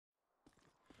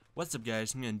What's up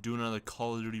guys, I'm going to do another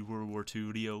Call of Duty World War II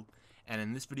video, and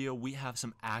in this video we have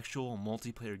some actual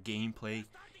multiplayer gameplay,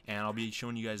 and I'll be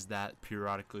showing you guys that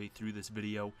periodically through this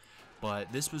video.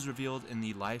 But this was revealed in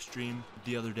the live stream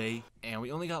the other day, and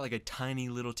we only got like a tiny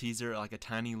little teaser, like a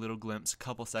tiny little glimpse, a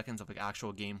couple seconds of like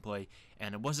actual gameplay,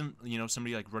 and it wasn't,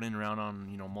 somebody like running around on,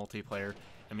 multiplayer.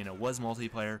 I mean, it was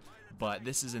multiplayer, but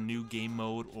this is a new game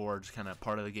mode or just kind of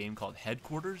part of the game called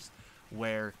Headquarters,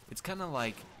 where it's kind of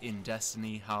like in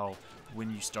Destiny how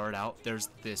when you start out there's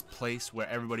this place where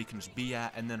everybody can just be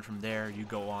at, and then from there you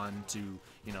go on to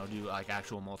do like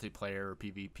actual multiplayer or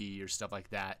PvP or stuff like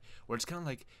that, where it's kind of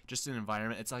like just an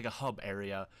environment. It's like a hub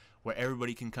area where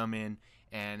everybody can come in,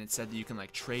 and it said that you can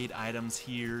like trade items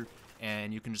here,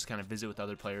 and you can just kind of visit with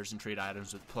other players and trade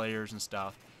items with players and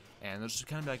stuff. And there's just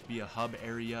kind of like be a hub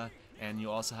area, and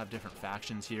you also have different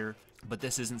factions here. But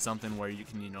this isn't something where you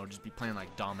can, just be playing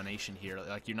like domination here.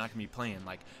 Like, you're not going to be playing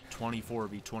like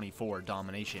 24v24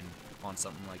 domination on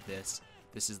something like this.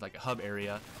 This is like a hub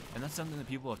area, and that's something that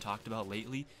people have talked about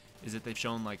lately, is that they've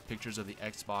shown like pictures of the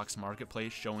Xbox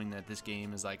marketplace showing that this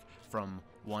game is like from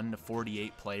 1 to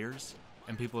 48 players.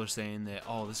 And people are saying that,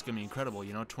 oh, this is going to be incredible,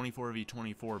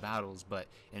 24v24 battles, but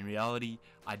in reality,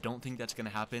 I don't think that's going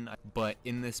to happen. But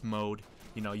in this mode,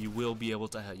 you will be able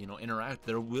to, interact.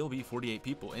 There will be 48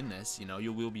 people in this,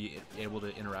 you will be able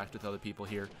to interact with other people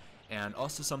here. And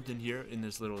also something here in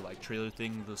this little like trailer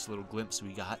thing, this little glimpse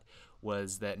we got,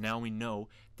 was that now we know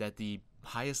that the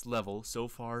highest level so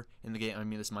far in the game, I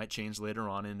mean this might change later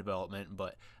on in development,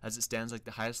 but as it stands, like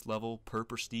the highest level per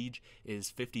prestige is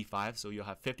 55, so you'll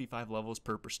have 55 levels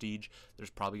per prestige. There's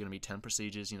probably going to be 10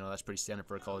 prestiges, that's pretty standard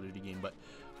for a Call of Duty game, but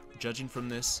judging from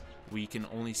this, we can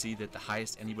only see that the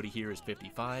highest anybody here is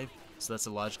 55, so that's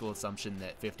a logical assumption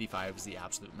that 55 is the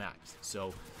absolute max.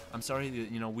 So I'm sorry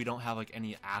that, we don't have like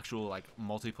any actual like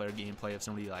multiplayer gameplay of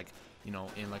somebody like,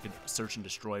 in like a search and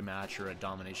destroy match or a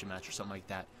domination match or something like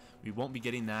that. We won't be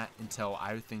getting that until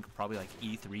I think probably like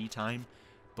E3 time.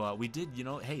 But we did,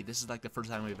 hey, this is like the first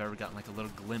time we've ever gotten like a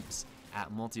little glimpse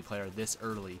at multiplayer this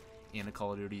early in a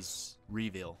Call of Duty's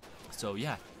reveal. So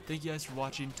yeah, thank you guys for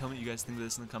watching. Tell me what you guys think of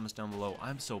this in the comments down below.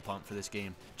 I'm so pumped for this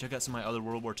game. Check out some of my other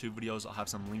World War II videos. I'll have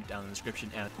some linked down in the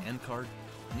description and at the end card.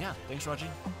 And yeah, thanks for watching,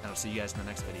 and I'll see you guys in the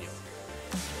next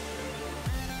video.